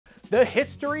The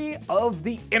history of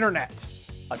the internet.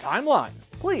 A timeline.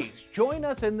 Please join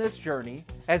us in this journey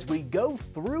as we go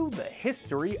through the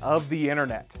history of the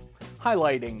internet,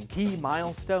 highlighting key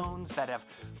milestones that have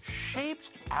shaped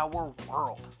our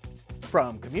world.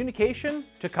 From communication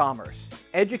to commerce,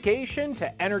 education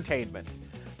to entertainment,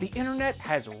 the internet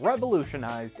has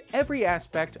revolutionized every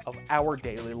aspect of our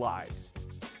daily lives.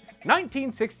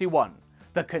 1961,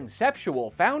 the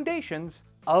conceptual foundations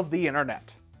of the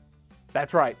internet.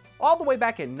 That's right, all the way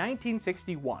back in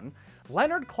 1961,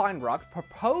 Leonard Kleinrock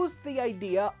proposed the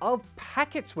idea of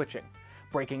packet switching,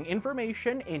 breaking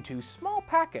information into small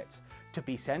packets to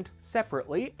be sent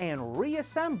separately and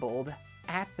reassembled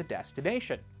at the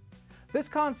destination. This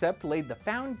concept laid the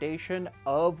foundation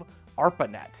of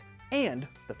ARPANET and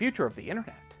the future of the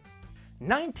internet.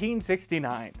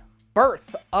 1969,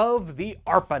 birth of the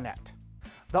ARPANET.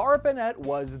 The ARPANET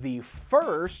was the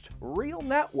first real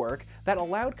network that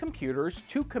allowed computers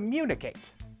to communicate.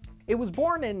 It was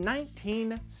born in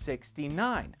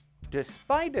 1969.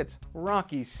 Despite its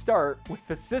rocky start with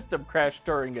the system crash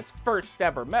during its first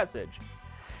ever message,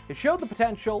 it showed the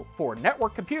potential for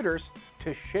network computers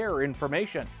to share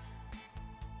information.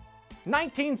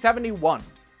 1971,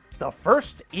 the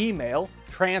first email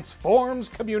transforms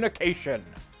communication.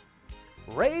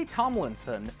 Ray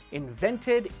Tomlinson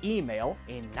invented email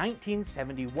in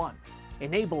 1971,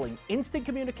 enabling instant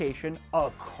communication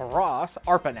across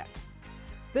ARPANET.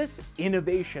 This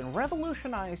innovation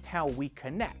revolutionized how we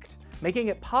connect, making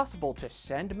it possible to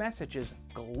send messages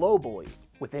globally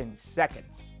within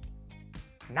seconds.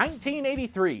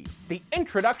 1983, the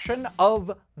introduction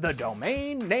of the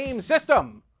Domain Name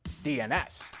System,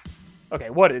 DNS. Okay,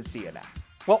 what is DNS?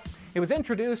 Well, it was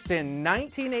introduced in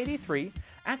 1983,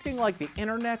 acting like the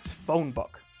internet's phone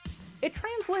book. It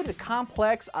translated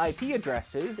complex IP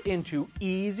addresses into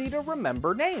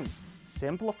easy-to-remember names,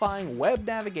 simplifying web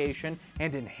navigation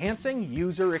and enhancing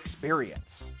user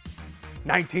experience.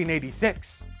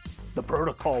 1986, the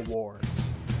Protocol Wars.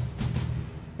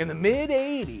 In the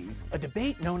mid-80s, a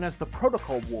debate known as the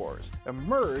Protocol Wars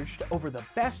emerged over the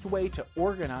best way to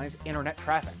organize internet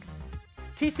traffic.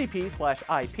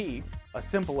 TCP/IP, a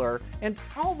simpler and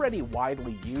already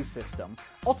widely used system,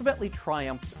 ultimately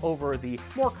triumphed over the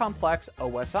more complex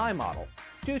OSI model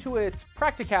due to its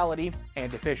practicality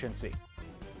and efficiency.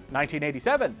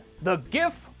 1987, the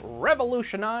GIF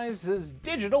revolutionizes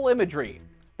digital imagery.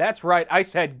 That's right, I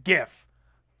said GIF.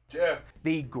 GIF.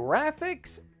 The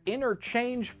Graphics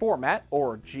Interchange Format,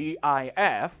 or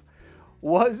GIF,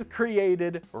 was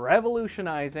created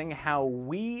revolutionizing how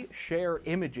we share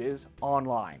images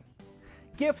online.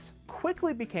 GIFs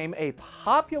quickly became a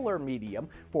popular medium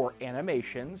for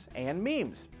animations and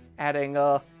memes, adding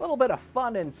a little bit of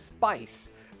fun and spice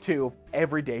to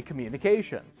everyday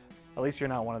communications. At least you're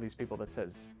not one of these people that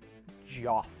says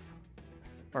GIF.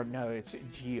 Or no, it's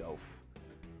GIF.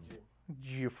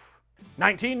 GIF.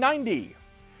 1990,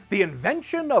 the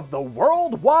invention of the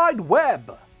World Wide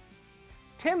Web.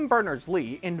 Tim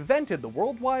Berners-Lee invented the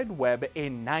World Wide Web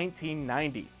in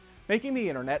 1990, making the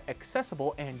internet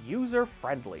accessible and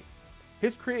user-friendly.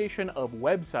 His creation of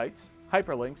websites,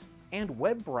 hyperlinks, and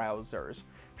web browsers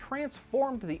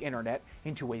transformed the internet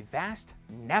into a vast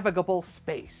navigable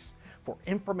space for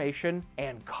information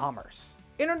and commerce.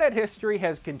 Internet history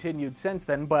has continued since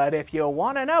then, but if you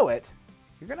want to know it,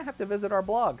 you're going to have to visit our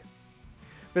blog.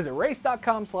 Visit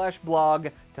race.com/blog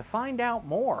to find out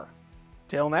more.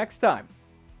 Till next time.